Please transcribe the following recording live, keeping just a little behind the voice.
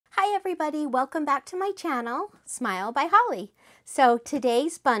Hi everybody, welcome back to my channel, Smile by Holly. So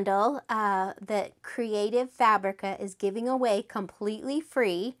today's bundle that Creative Fabrica is giving away completely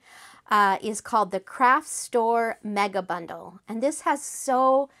free is called the Craft Store Mega Bundle. And this has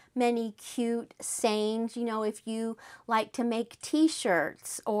so many cute sayings. You know, if you like to make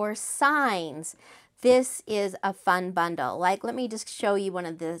t-shirts or signs, this is a fun bundle. Like, let me just show you one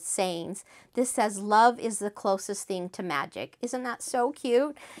of the sayings. This says, love is the closest thing to magic. Isn't that so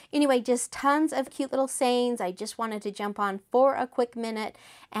cute? Anyway, just tons of cute little sayings. I just wanted to jump on for a quick minute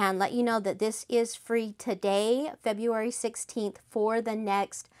and let you know that this is free today, February 16th, for the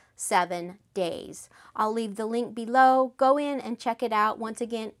next 7 days. I'll leave the link below. Go in and check it out. Once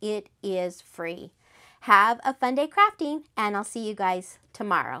again, it is free. Have a fun day crafting, and I'll see you guys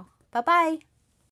tomorrow. Bye-bye.